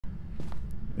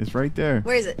It's right there.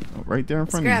 Where is it? Oh, right there in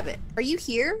front Let's of you. grab it. Are you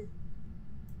here?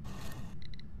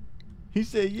 He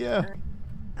said, yeah.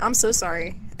 I'm so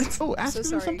sorry. Oh, ask him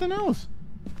sorry. something else.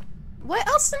 What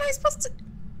else am I supposed to?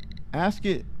 Ask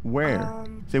it where.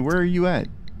 Say, where are you at?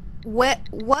 What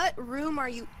room are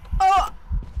you? Oh!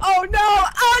 Oh no!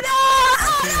 Oh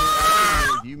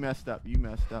no! You messed up. You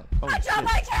messed up. Oh, I dropped shit.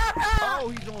 my camera! Oh,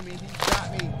 he's on me. He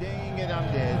got me. Dang it,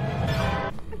 I'm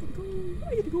dead.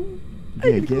 I gotta go.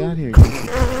 Yeah, get out of here.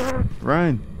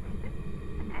 Run.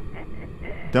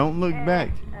 Don't look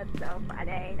back. That's so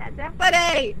funny. That's so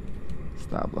funny.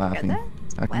 Stop laughing. That?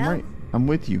 Well. I'm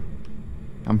with you.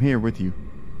 I'm here with you.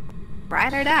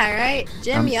 Ride or die, right?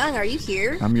 Jim Young, are you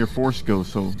here? I'm your force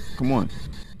ghost, so come on.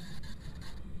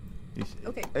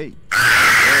 Okay. Hey.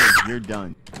 Hey, you're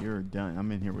done. You're done.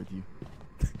 I'm in here with you.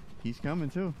 He's coming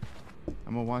too.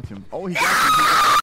 I'm gonna watch him. Oh, he got you.